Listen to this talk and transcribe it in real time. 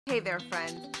Hey there,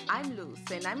 friends. I'm Luz,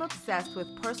 and I'm obsessed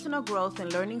with personal growth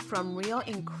and learning from real,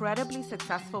 incredibly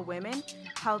successful women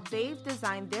how they've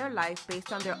designed their life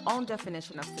based on their own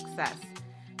definition of success.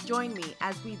 Join me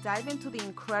as we dive into the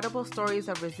incredible stories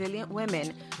of resilient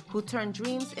women who turn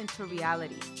dreams into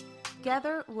reality.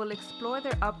 Together, we'll explore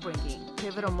their upbringing,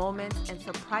 pivotal moments, and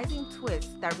surprising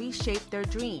twists that reshape their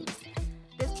dreams.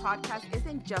 This podcast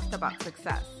isn't just about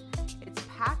success. It's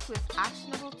packed with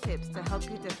actionable tips to help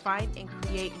you define and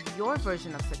create your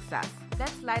version of success.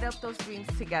 Let's light up those dreams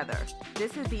together.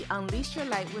 This is the Unleash Your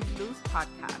Light with Luz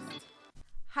podcast.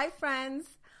 Hi, friends.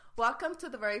 Welcome to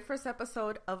the very first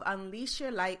episode of Unleash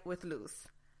Your Light with Luz.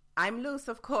 I'm Luz,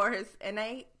 of course, and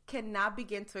I cannot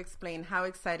begin to explain how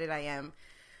excited I am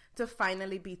to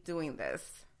finally be doing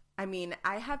this. I mean,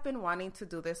 I have been wanting to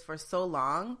do this for so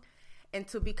long, and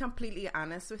to be completely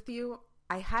honest with you,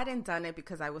 I hadn't done it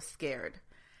because I was scared.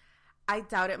 I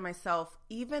doubted myself,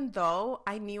 even though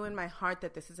I knew in my heart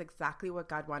that this is exactly what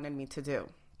God wanted me to do.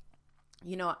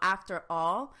 You know, after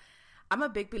all, I'm a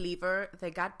big believer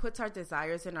that God puts our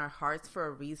desires in our hearts for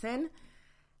a reason.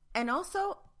 And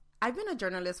also, I've been a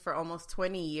journalist for almost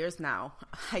 20 years now.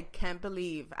 I can't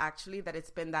believe, actually, that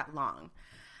it's been that long.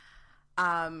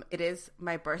 It is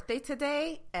my birthday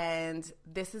today, and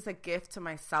this is a gift to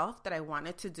myself that I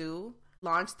wanted to do.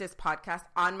 Launch this podcast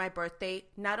on my birthday,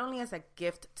 not only as a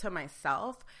gift to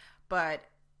myself, but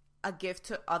a gift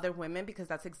to other women, because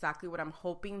that's exactly what I'm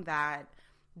hoping that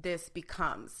this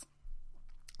becomes.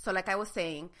 So like I was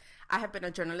saying, I have been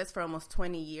a journalist for almost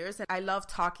 20 years, and I love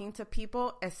talking to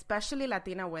people, especially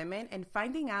Latina women, and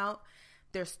finding out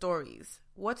their stories,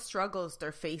 what struggles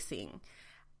they're facing,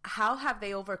 how have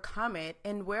they overcome it,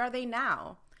 and where are they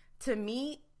now? To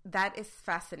me, that is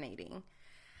fascinating.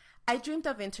 I dreamed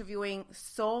of interviewing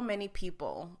so many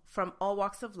people from all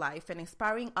walks of life and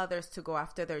inspiring others to go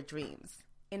after their dreams.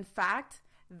 In fact,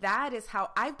 that is how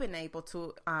I've been able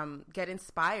to get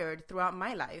inspired throughout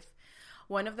my life.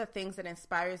 One of the things that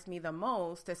inspires me the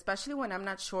most, especially when I'm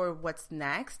not sure what's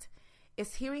next,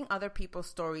 is hearing other people's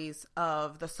stories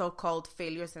of the so-called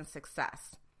failures and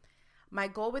success. My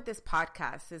goal with this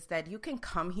podcast is that you can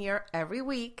come here every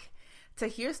week to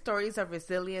hear stories of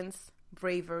resilience,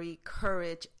 bravery,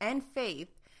 courage, and faith,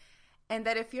 and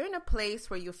that if you're in a place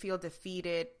where you feel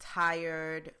defeated,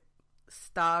 tired,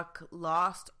 stuck,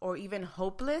 lost, or even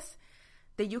hopeless,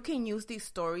 that you can use these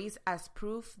stories as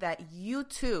proof that you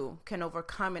too can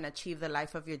overcome and achieve the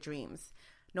life of your dreams,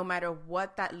 no matter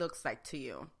what that looks like to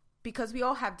you. Because we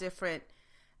all have different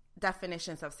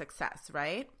definitions of success,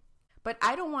 right? But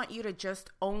I don't want you to just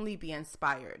only be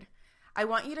inspired. I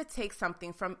want you to take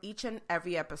something from each and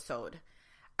every episode.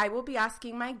 I will be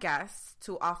asking my guests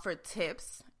to offer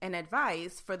tips and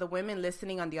advice for the women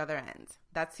listening on the other end.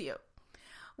 That's you.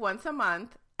 Once a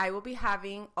month, I will be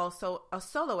having also a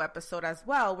solo episode as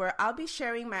well, where I'll be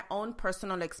sharing my own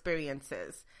personal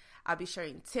experiences. I'll be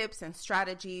sharing tips and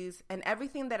strategies and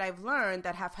everything that I've learned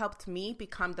that have helped me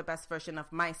become the best version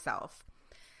of myself.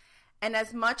 And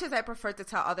as much as I prefer to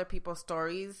tell other people's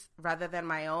stories rather than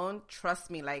my own, trust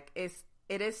me,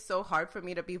 it is so hard for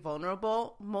me to be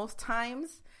vulnerable most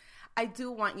times. I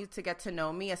do want you to get to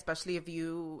know me, especially if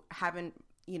you haven't,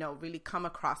 really come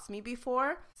across me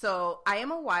before. So I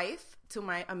am a wife to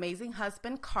my amazing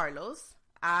husband, Carlos.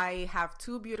 I have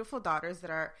two beautiful daughters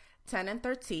that are 10 and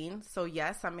 13. So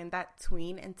yes, I'm in that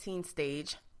tween and teen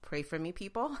stage. Pray for me,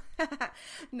 people.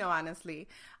 No, honestly,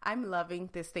 I'm loving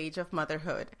this stage of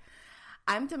motherhood.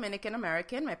 I'm Dominican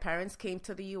American. My parents came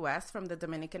to the U.S. from the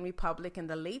Dominican Republic in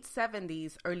the late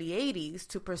 70s, early 80s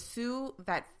to pursue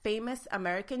that famous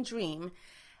American dream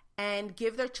and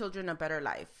give their children a better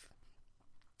life.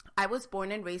 I was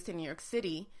born and raised in New York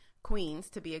City, Queens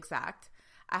to be exact.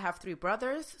 I have 3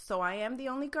 brothers, so I am the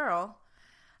only girl.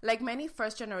 Like many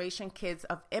first-generation kids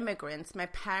of immigrants, my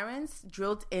parents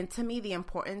drilled into me the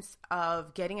importance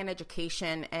of getting an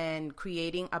education and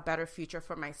creating a better future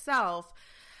for myself,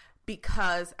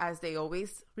 because, as they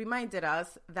always reminded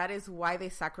us, that is why they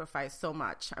sacrificed so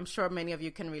much. I'm sure many of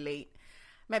you can relate.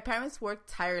 My parents worked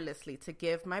tirelessly to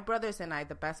give my brothers and I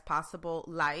the best possible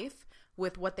life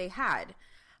with what they had.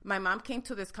 My mom came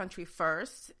to this country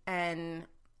first and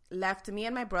left me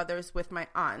and my brothers with my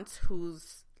aunt,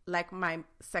 who's like my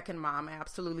second mom. I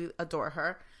absolutely adore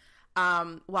her,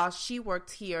 while she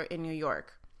worked here in New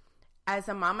York. As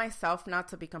a mom myself, not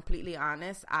to be completely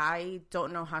honest, I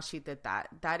don't know how she did that.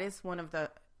 That is one of the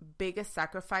biggest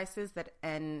sacrifices that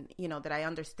I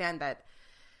understand that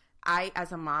I,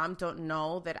 as a mom, don't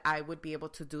know that I would be able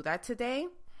to do that today.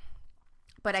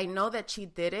 But I know that she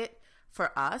did it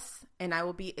for us, and I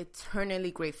will be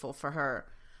eternally grateful for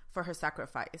her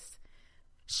sacrifice.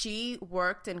 She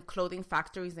worked in clothing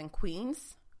factories in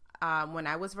Queens when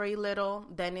I was very little.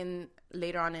 Then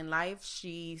later on in life,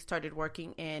 she started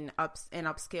working in an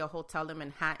upscale hotel in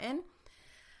Manhattan.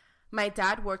 My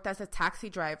dad worked as a taxi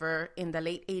driver in the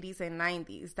late 80s and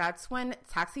 90s. That's when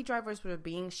taxi drivers were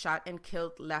being shot and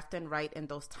killed left and right in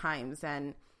those times.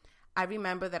 And I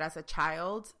remember that as a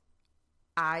child,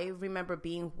 I remember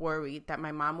being worried that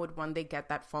my mom would one day get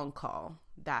that phone call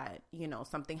that,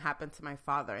 something happened to my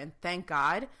father. And thank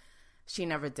God she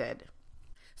never did.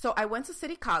 So I went to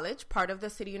City College, part of the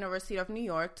City University of New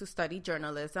York, to study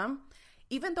journalism.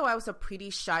 Even though I was a pretty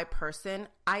shy person,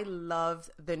 I loved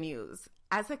the news.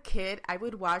 As a kid, I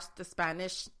would watch the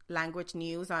Spanish language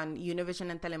news on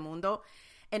Univision and Telemundo,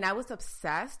 and I was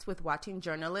obsessed with watching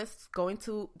journalists going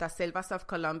to the selvas of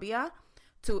Colombia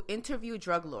to interview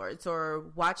drug lords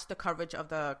or watch the coverage of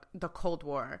the Cold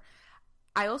War.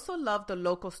 I also loved the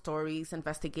local stories,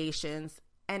 investigations,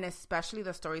 and especially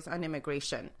the stories on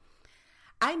immigration.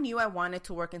 I knew I wanted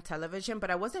to work in television,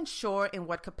 but I wasn't sure in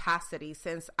what capacity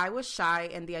since I was shy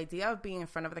and the idea of being in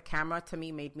front of the camera to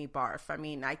me made me barf. I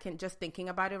mean, just thinking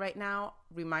about it right now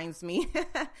reminds me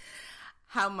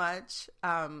how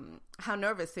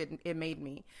nervous it made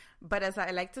me. But as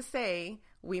I like to say,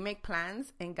 we make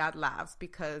plans and God laughs,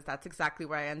 because that's exactly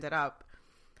where I ended up.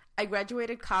 I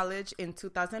graduated college in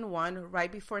 2001,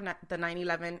 right before the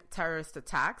 9/11 terrorist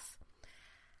attacks.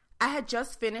 I had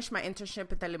just finished my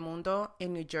internship at Telemundo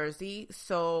in New Jersey.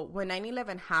 So when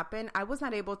 9/11 happened, I was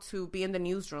not able to be in the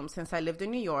newsroom since I lived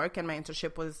in New York and my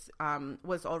internship was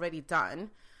already done.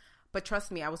 But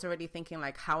trust me, I was already thinking,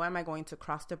 like, how am I going to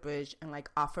cross the bridge and, like,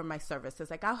 offer my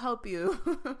services? Like, I'll help you.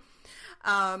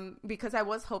 Because I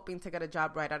was hoping to get a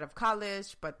job right out of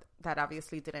college, but that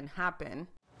obviously didn't happen.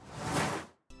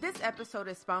 This episode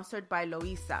is sponsored by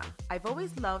Loisa. I've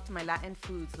always loved my Latin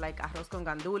foods like arroz con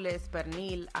gandules,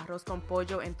 pernil, arroz con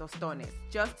pollo, and tostones,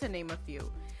 just to name a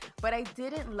few. But I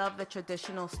didn't love the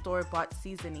traditional store-bought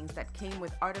seasonings that came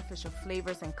with artificial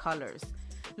flavors and colors.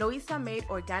 Loisa made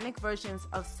organic versions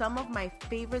of some of my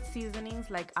favorite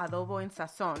seasonings like adobo and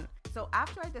sazon. So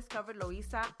after I discovered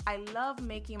Loisa, I love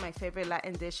making my favorite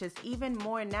Latin dishes even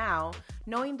more now,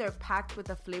 knowing they're packed with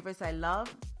the flavors I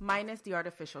love, minus the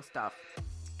artificial stuff.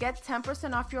 Get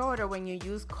 10% off your order when you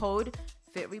use code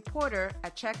FITREPORTER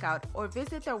at checkout or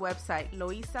visit their website,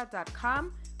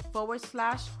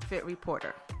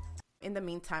 loisa.com/FitReporter. In the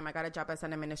meantime, I got a job as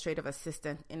an administrative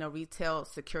assistant in a retail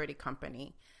security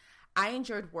company. I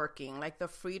enjoyed working, like the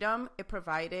freedom it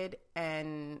provided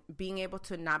and being able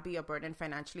to not be a burden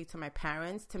financially to my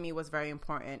parents, to me was very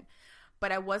important.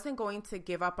 But I wasn't going to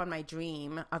give up on my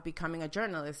dream of becoming a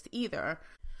journalist either.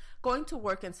 Going to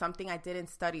work in something I didn't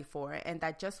study for and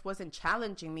that just wasn't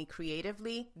challenging me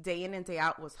creatively day in and day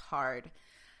out was hard.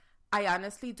 I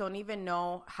honestly don't even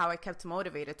know how I kept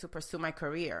motivated to pursue my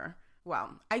career.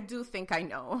 Well, I do think I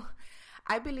know.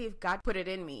 I believe God put it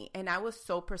in me and I was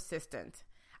so persistent.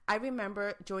 I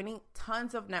remember joining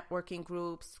tons of networking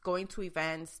groups, going to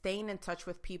events, staying in touch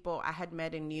with people I had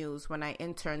met in news when I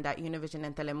interned at Univision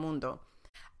and Telemundo.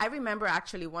 I remember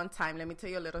actually one time, let me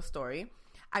tell you a little story.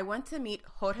 I went to meet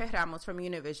Jorge Ramos from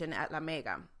Univision at La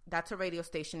Mega. That's a radio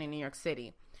station in New York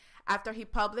City. After he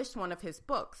published one of his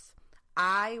books,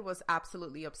 I was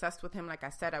absolutely obsessed with him. Like I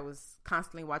said, I was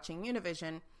constantly watching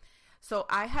Univision. So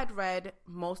I had read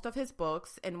most of his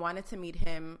books and wanted to meet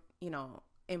him,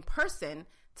 in person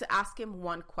to ask him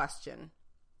one question.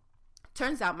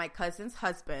 Turns out my cousin's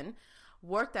husband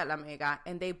worked at La Mega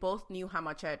and they both knew how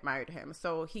much I admired him.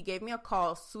 So he gave me a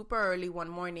call super early one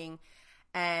morning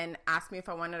and asked me if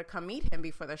I wanted to come meet him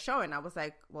before the show. And I was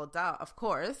like, well, duh, of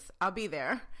course, I'll be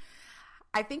there.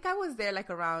 I think I was there like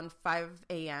around 5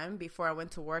 a.m. before I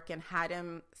went to work and had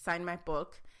him sign my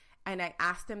book. And I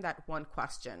asked him that one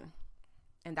question.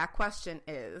 And that question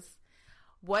is,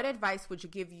 what advice would you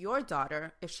give your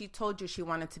daughter if she told you she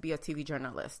wanted to be a TV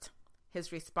journalist?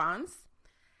 His response,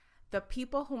 the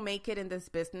people who make it in this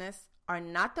business are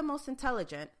not the most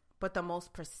intelligent, but the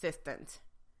most persistent.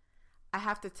 I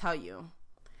have to tell you,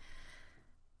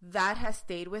 that has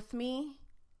stayed with me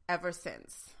ever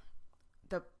since.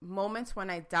 The moments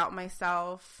when I doubt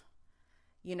myself,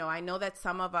 I know that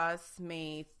some of us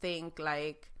may think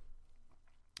like,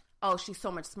 oh, she's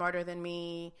so much smarter than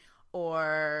me,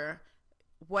 or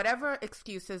whatever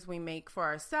excuses we make for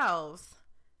ourselves.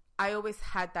 I always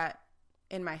had that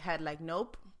in my head, like,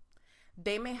 nope,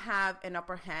 they may have an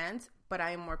upper hand, but I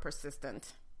am more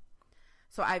persistent.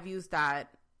 So I've used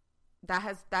that.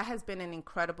 That has been an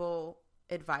incredible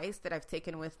advice that I've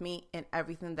taken with me in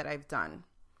everything that I've done.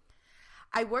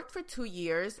 I worked for 2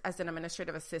 years as an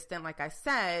administrative assistant, like I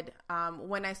said,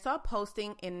 when I saw a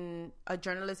posting in a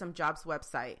journalism jobs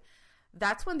website.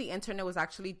 That's when the internet was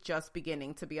actually just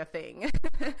beginning to be a thing.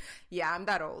 Yeah, I'm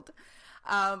that old.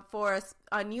 For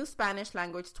a new Spanish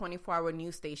language 24-hour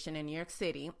news station in New York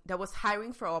City that was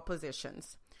hiring for all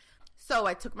positions. So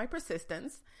I took my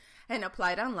persistence and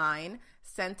applied online,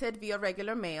 sent it via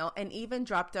regular mail, and even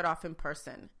dropped it off in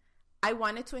person. I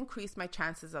wanted to increase my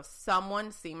chances of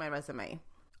someone seeing my resume.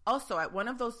 Also, at one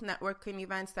of those networking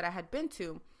events that I had been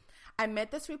to, I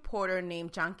met this reporter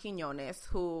named John Quiñones,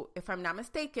 who, if I'm not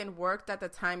mistaken, worked at the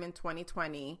time in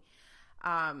 2020,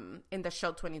 in the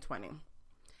show 2020.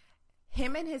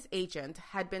 Him and his agent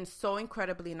had been so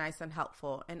incredibly nice and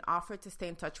helpful and offered to stay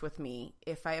in touch with me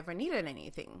if I ever needed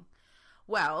anything.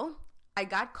 Well, I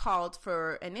got called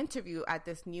for an interview at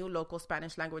this new local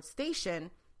Spanish language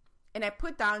station, and I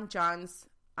put down John's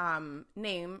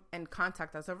name and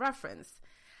contact as a reference.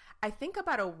 I think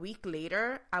about a week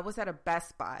later, I was at a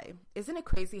Best Buy. Isn't it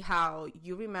crazy how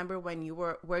you remember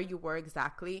where you were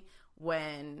exactly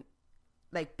when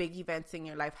like big events in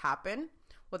your life happen?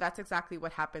 Well, that's exactly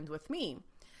what happened with me.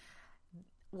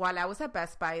 While I was at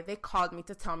Best Buy, they called me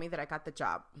to tell me that I got the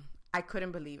job. I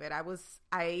couldn't believe it.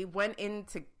 I went in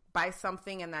to buy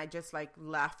something and I just like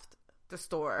left the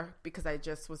store because I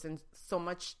just was in so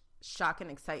much shock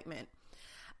and excitement.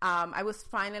 I was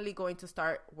finally going to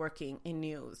start working in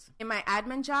news. In my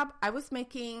admin job, I was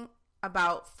making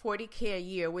about $40K a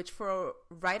year, which for a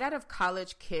right out of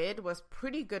college kid was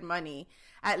pretty good money,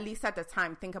 at least at the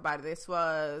time. Think about it. This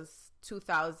was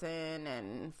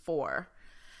 2004.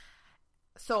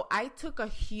 So I took a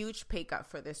huge pay cut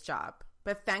for this job.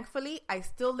 But thankfully, I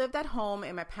still lived at home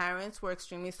and my parents were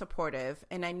extremely supportive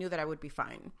and I knew that I would be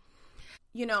fine.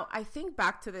 You know, I think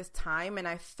back to this time and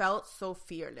I felt so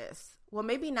fearless. Well,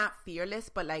 maybe not fearless,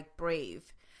 but like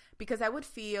brave. Because I would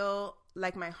feel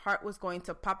like my heart was going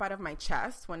to pop out of my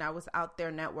chest when I was out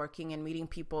there networking and meeting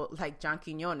people like John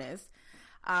Quiñones,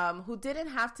 who didn't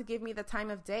have to give me the time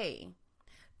of day.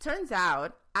 Turns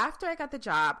out, after I got the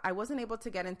job, I wasn't able to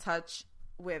get in touch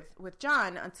with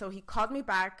John until he called me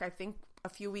back, I think a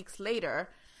few weeks later,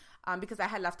 because I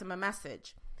had left him a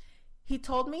message. He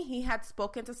told me he had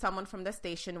spoken to someone from the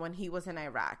station when he was in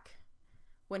Iraq.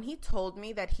 When he told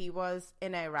me that he was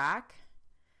in Iraq,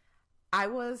 I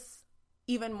was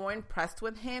even more impressed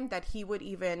with him that he would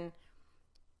even,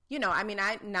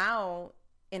 I now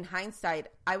in hindsight,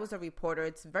 I was a reporter.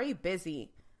 It's very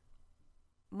busy,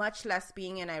 much less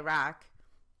being in Iraq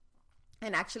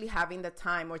and actually having the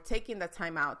time or taking the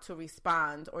time out to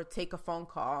respond or take a phone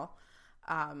call,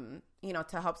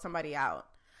 to help somebody out.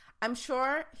 I'm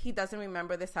sure he doesn't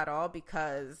remember this at all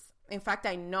because, in fact,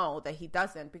 I know that he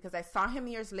doesn't because I saw him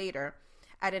years later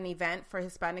at an event for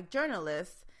Hispanic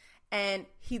journalists and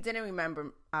he didn't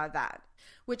remember that,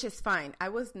 which is fine. I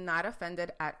was not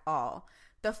offended at all.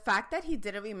 The fact that he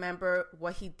didn't remember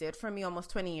what he did for me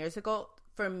almost 20 years ago,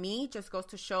 for me, just goes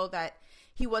to show that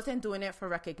he wasn't doing it for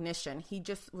recognition. He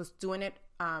just was doing it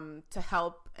to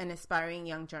help an aspiring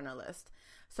young journalist.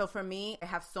 So for me, I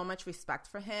have so much respect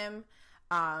for him.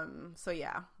 So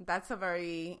yeah, that's a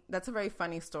very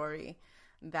funny story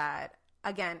that,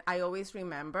 again, I always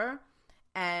remember.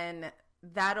 And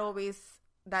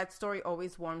that story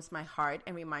always warms my heart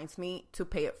and reminds me to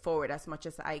pay it forward as much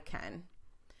as I can.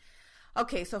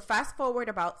 Okay, so fast forward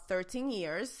about 13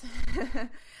 years,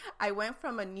 I went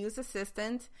from a news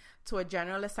assistant to a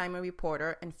general assignment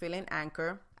reporter and fill-in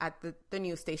anchor at the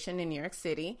news station in New York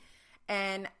City.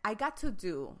 And I got to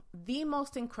do the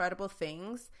most incredible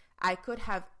things I could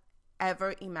have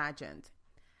ever imagined.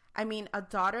 I mean, a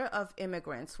daughter of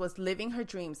immigrants was living her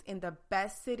dreams in the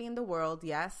best city in the world.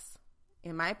 Yes,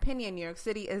 in my opinion, New York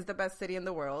City is the best city in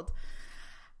the world.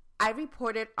 I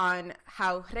reported on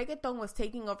how reggaeton was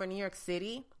taking over New York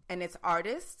City and its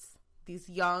artists, these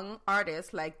young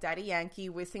artists like Daddy Yankee,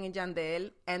 Wisin and Yandel,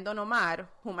 and Don Omar,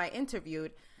 whom I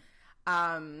interviewed,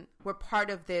 were part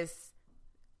of this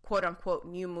quote-unquote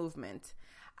new movement.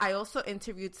 I also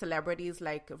interviewed celebrities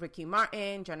like Ricky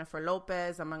Martin, Jennifer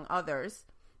Lopez, among others.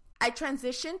 I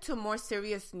transitioned to more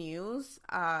serious news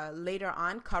later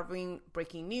on, covering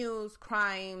breaking news,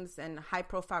 crimes, and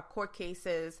high-profile court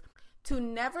cases to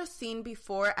never seen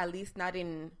before, at least not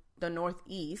in the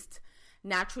Northeast,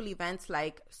 natural events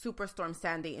like Superstorm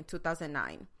Sandy in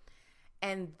 2009.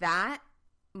 And that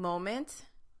moment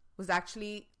was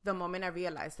actually the moment I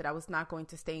realized that I was not going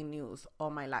to stay in news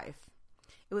all my life.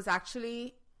 It was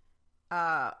actually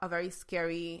a very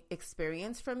scary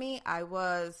experience for me. I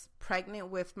was pregnant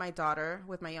with my daughter,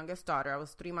 with my youngest daughter. I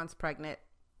was 3 months pregnant.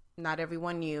 Not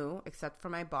everyone knew except for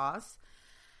my boss.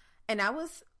 And I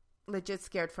was legit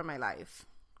scared for my life.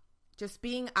 Just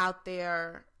being out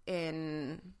there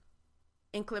in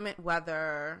inclement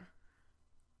weather,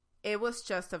 it was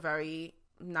just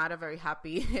not a very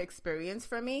happy experience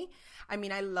for me. I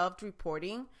mean, I loved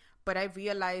reporting, but I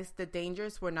realized the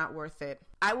dangers were not worth it.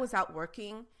 I was out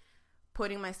working,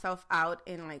 putting myself out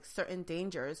in like certain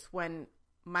dangers when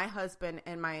my husband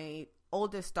and my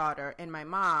oldest daughter and my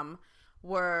mom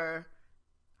were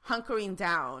hunkering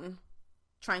down,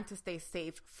 trying to stay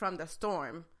safe from the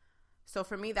storm. So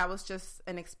for me, that was just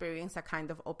an experience that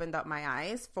kind of opened up my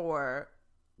eyes for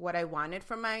what I wanted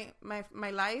from my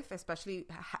life, especially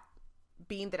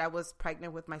being that I was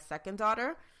pregnant with my second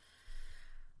daughter.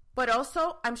 But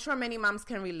also, I'm sure many moms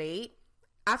can relate.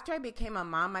 After I became a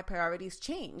mom, my priorities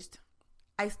changed.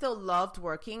 I still loved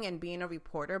working and being a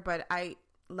reporter, but I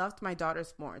loved my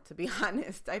daughters more, to be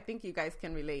honest. I think you guys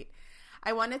can relate.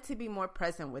 I wanted to be more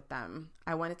present with them.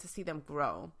 I wanted to see them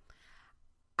grow.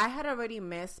 I had already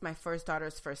missed my first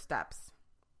daughter's first steps.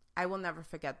 I will never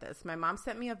forget this. My mom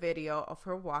sent me a video of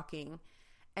her walking,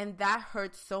 and that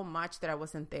hurt so much that I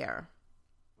wasn't there.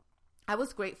 I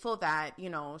was grateful that,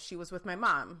 she was with my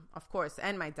mom, of course,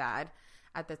 and my dad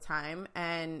at the time.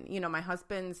 And, my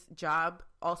husband's job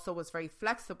also was very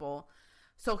flexible.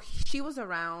 So she was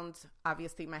around,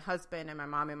 obviously, my husband and my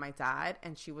mom and my dad,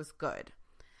 and she was good.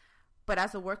 But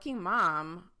as a working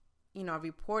mom, a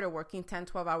reporter working 10,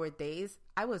 12-hour days,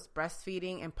 I was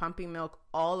breastfeeding and pumping milk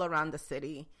all around the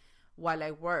city while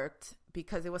I worked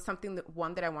because it was something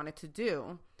that I wanted to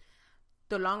do.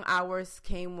 The long hours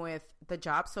came with the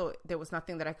job, so there was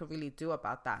nothing that I could really do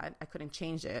about that. I couldn't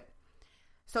change it.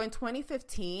 So in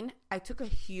 2015, I took a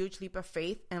huge leap of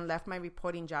faith and left my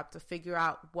reporting job to figure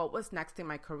out what was next in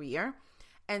my career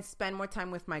and spend more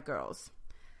time with my girls.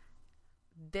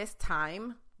 This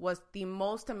time was the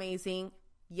most amazing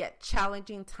yet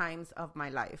challenging times of my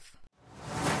life.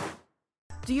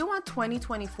 Do you want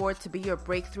 2024 to be your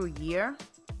breakthrough year?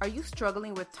 Are you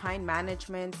struggling with time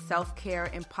management,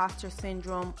 self-care, imposter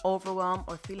syndrome, overwhelm,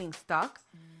 or feeling stuck?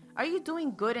 Are you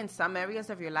doing good in some areas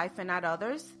of your life and not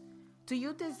others? Do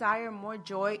you desire more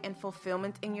joy and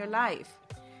fulfillment in your life?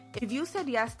 If you said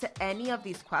yes to any of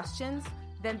these questions,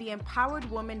 then the Empowered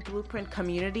Woman Blueprint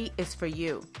community is for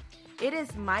you. It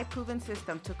is my proven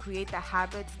system to create the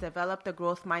habits, develop the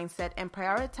growth mindset, and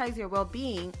prioritize your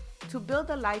well-being to build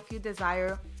the life you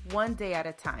desire one day at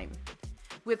a time.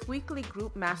 With weekly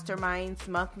group masterminds,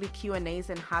 monthly Q&As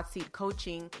and hot seat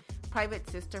coaching, private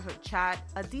sisterhood chat,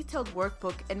 a detailed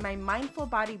workbook, and my Mindful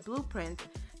Body Blueprint,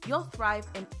 you'll thrive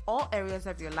in all areas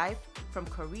of your life, from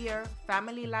career,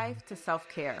 family life, to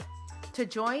self-care. To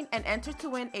join and enter to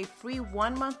win a free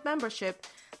 1-month membership,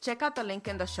 check out the link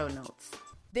in the show notes.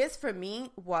 This for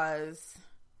me was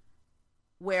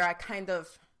where I kind of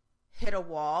hit a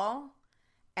wall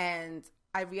and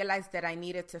I realized that I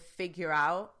needed to figure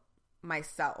out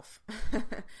myself.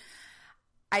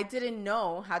 I didn't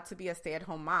know how to be a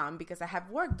stay-at-home mom because I have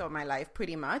worked all my life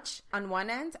pretty much. On one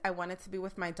end, I wanted to be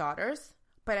with my daughters,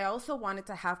 but I also wanted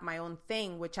to have my own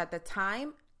thing, which at the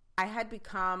time I had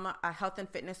become a health and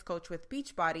fitness coach with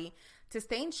Beachbody to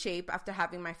stay in shape after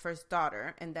having my first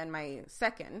daughter and then my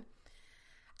second.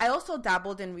 I also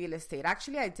dabbled in real estate.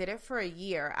 Actually, I did it for a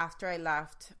year after I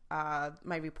left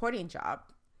my reporting job.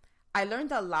 I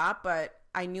learned a lot, but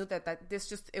I knew that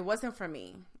it wasn't for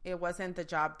me. It wasn't the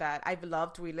job that I've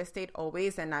loved real estate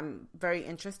always, and I'm very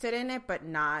interested in it, but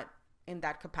not in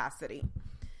that capacity.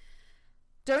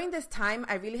 During this time,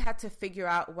 I really had to figure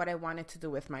out what I wanted to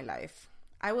do with my life.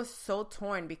 I was so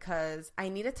torn because I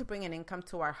needed to bring an income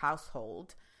to our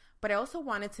household, but I also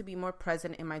wanted to be more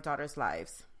present in my daughters'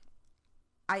 lives.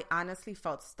 I honestly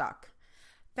felt stuck.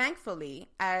 Thankfully,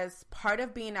 as part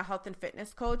of being a health and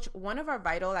fitness coach, one of our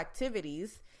vital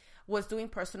activities was doing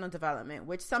personal development,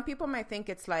 which some people might think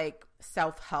it's like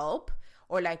self-help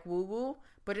or like woo-woo,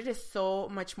 but it is so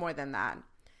much more than that.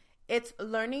 It's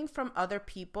learning from other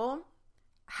people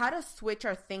how to switch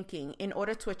our thinking in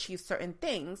order to achieve certain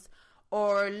things,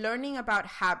 or learning about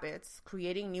habits,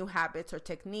 creating new habits or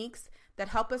techniques that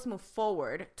help us move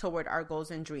forward toward our goals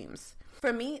and dreams.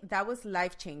 For me, that was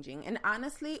life-changing, and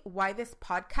honestly, why this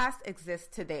podcast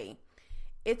exists today.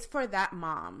 It's for that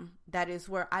mom that is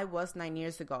where I was 9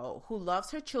 years ago, who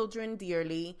loves her children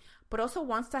dearly, but also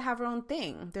wants to have her own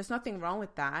thing. There's nothing wrong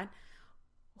with that.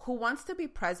 Who wants to be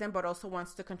present, but also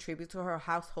wants to contribute to her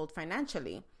household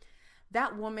financially.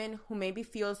 That woman who maybe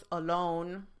feels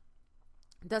alone,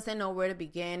 doesn't know where to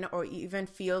begin, or even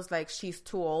feels like she's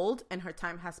too old and her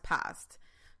time has passed.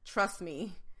 Trust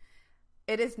me,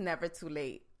 it is never too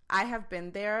late. I have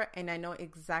been there and I know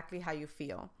exactly how you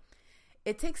feel.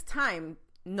 It takes time,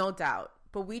 no doubt,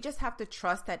 but we just have to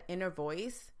trust that inner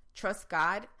voice Trust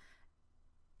God,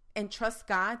 and trust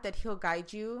God that he'll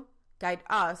guide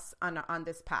us on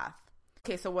this path.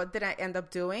 Okay, so what did I end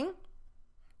up doing?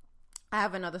 I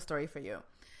have another story for you.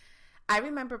 I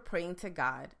remember praying to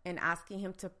God and asking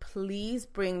him to please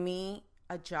bring me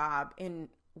a job in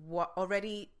what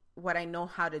I know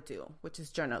how to do, which is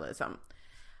journalism,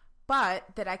 but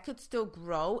that I could still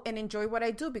grow and enjoy what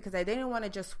I do, because I didn't want to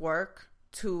just work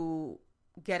to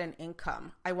get an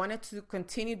income. I wanted to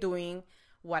continue doing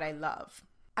what I love.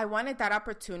 I wanted that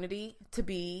opportunity to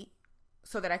be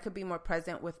so that I could be more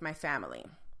present with my family.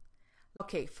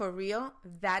 Okay, for real,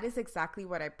 that is exactly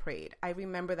what I prayed. I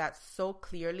remember that so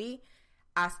clearly,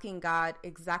 asking God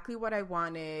exactly what I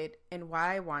wanted and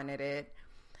why I wanted it.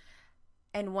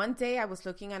 And one day I was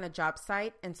looking on a job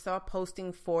site and saw a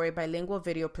posting for a bilingual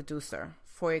video producer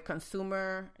for a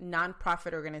consumer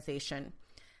nonprofit organization.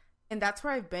 And that's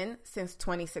where I've been since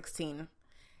 2016.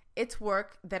 It's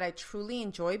work that I truly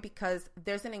enjoy because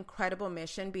there's an incredible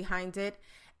mission behind it.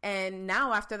 And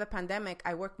now after the pandemic,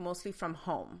 I work mostly from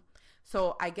home.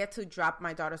 So I get to drop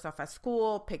my daughters off at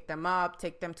school, pick them up,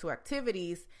 take them to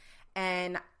activities,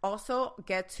 and also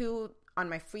get to, on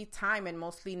my free time and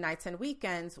mostly nights and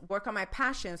weekends, work on my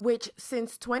passions, which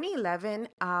since 2011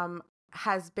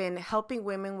 has been helping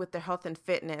women with their health and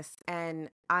fitness. And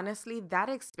honestly, that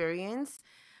experience,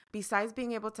 besides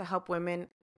being able to help women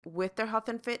with their health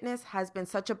and fitness, has been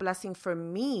such a blessing for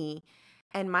me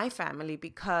and my family,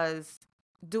 because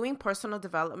doing personal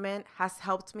development has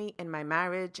helped me in my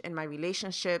marriage, in my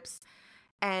relationships.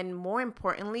 And more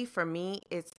importantly for me,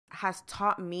 it has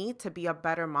taught me to be a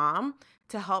better mom,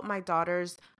 to help my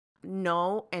daughters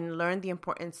know and learn the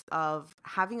importance of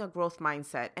having a growth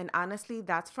mindset. And honestly,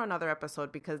 that's for another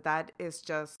episode, because that is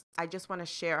I just want to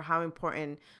share how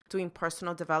important doing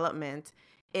personal development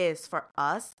is for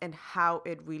us and how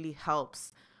it really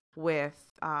helps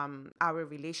with our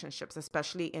relationships,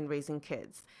 especially in raising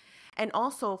kids. And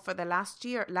also for the last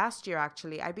year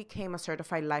actually, I became a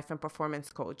certified life and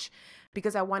performance coach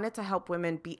because I wanted to help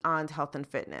women beyond health and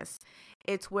fitness.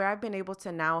 It's where I've been able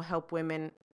to now help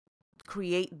women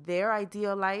create their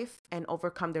ideal life and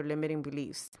overcome their limiting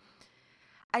beliefs.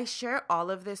 I share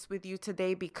all of this with you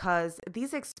today because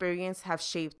these experiences have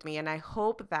shaped me, and I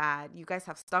hope that you guys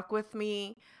have stuck with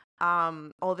me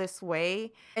all this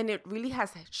way, and it really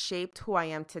has shaped who I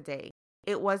am today.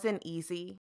 It wasn't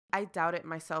easy. I doubted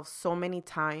myself so many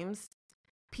times.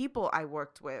 People I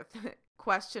worked with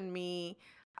questioned me.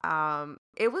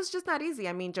 It was just not easy.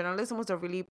 I mean, journalism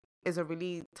is a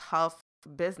really tough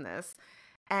business.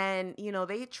 And,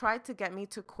 they tried to get me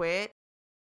to quit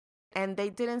and they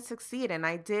didn't succeed. And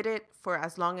I did it for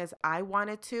as long as I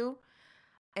wanted to.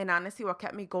 And honestly, what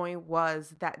kept me going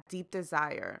was that deep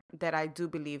desire that I do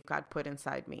believe God put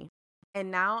inside me.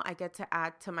 And now I get to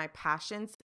add to my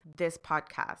passions this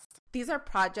podcast. These are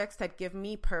projects that give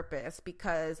me purpose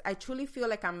because I truly feel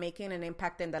like I'm making an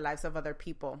impact in the lives of other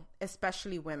people,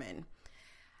 especially women.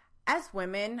 As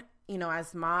women,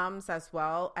 as moms, as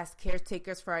well as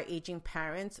caretakers for our aging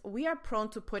parents, we are prone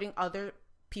to putting other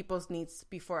people's needs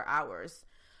before ours,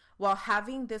 while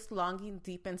having this longing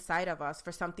deep inside of us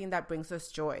for something that brings us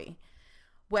joy.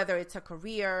 Whether it's a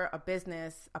career, a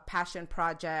business, a passion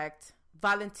project,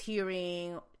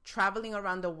 volunteering, traveling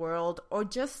around the world, or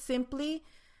just simply,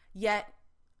 yet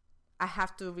I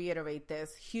have to reiterate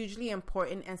this, hugely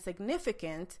important and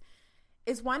significant,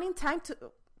 is wanting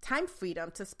time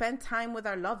freedom to spend time with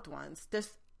our loved ones.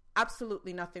 There's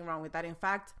absolutely nothing wrong with that. In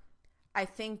fact, I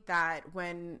think that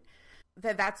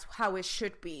that's how it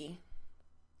should be,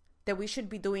 that we should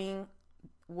be doing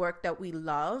work that we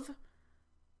love,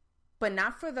 but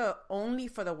not only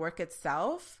for the work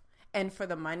itself and for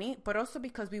the money, but also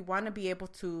because we want to be able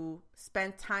to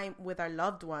spend time with our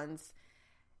loved ones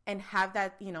and have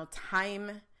that,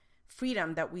 time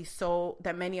freedom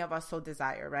that many of us so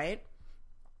desire, right?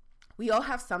 We all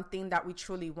have something that we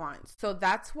truly want. So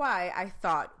that's why I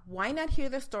thought, why not hear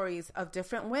the stories of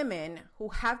different women who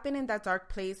have been in that dark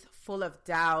place full of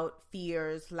doubt,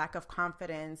 fears, lack of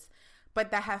confidence, but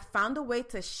that have found a way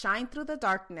to shine through the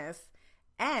darkness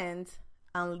and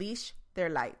unleash their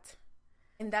light.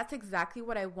 And that's exactly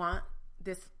what I want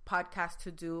this podcast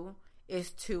to do,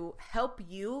 is to help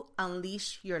you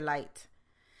unleash your light.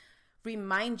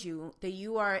 Remind you that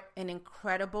you are an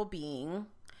incredible being.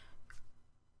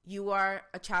 You are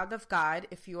a child of God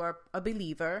if you are a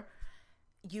believer.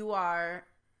 You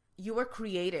were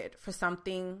created for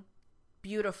something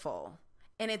beautiful.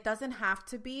 And it doesn't have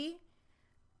to be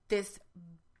this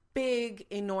big,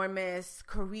 enormous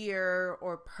career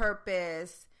or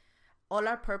purpose. All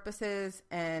our purposes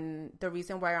and the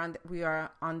reason why we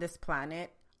are on this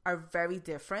planet are very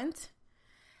different.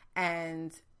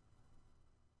 And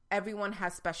everyone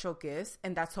has special gifts,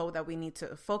 and that's all that we need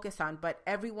to focus on. But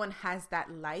everyone has that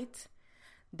light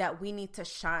that we need to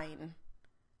shine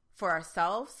for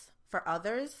ourselves, for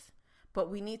others. But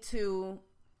we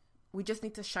just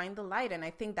need to shine the light. And I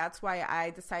think that's why I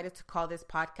decided to call this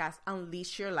podcast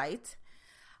Unleash Your Light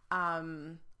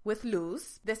with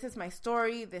Luz. This is my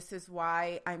story. This is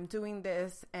why I'm doing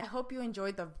this. And I hope you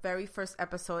enjoyed the very first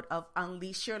episode of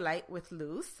Unleash Your Light with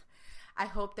Luz. I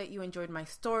hope that you enjoyed my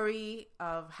story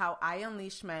of how I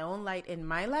unleashed my own light in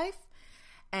my life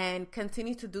and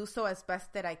continue to do so as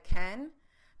best that I can,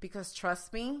 because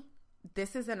trust me,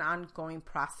 this is an ongoing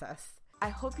process. I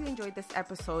hope you enjoyed this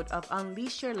episode of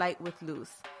Unleash Your Light with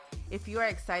Luz. If you are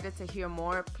excited to hear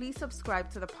more, please subscribe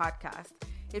to the podcast.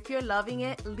 If you're loving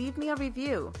it, leave me a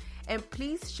review. And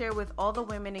please share with all the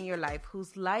women in your life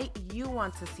whose light you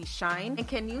want to see shine and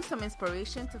can use some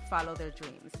inspiration to follow their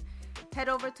dreams. Head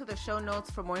over to the show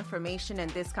notes for more information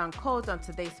and discount codes on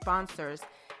today's sponsors.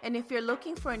 And if you're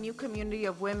looking for a new community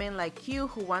of women like you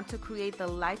who want to create the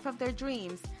life of their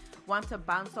dreams, want to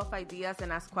bounce off ideas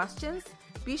and ask questions,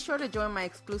 be sure to join my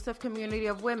exclusive community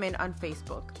of women on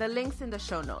Facebook. The link's in the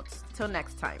show notes. Till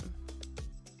next time.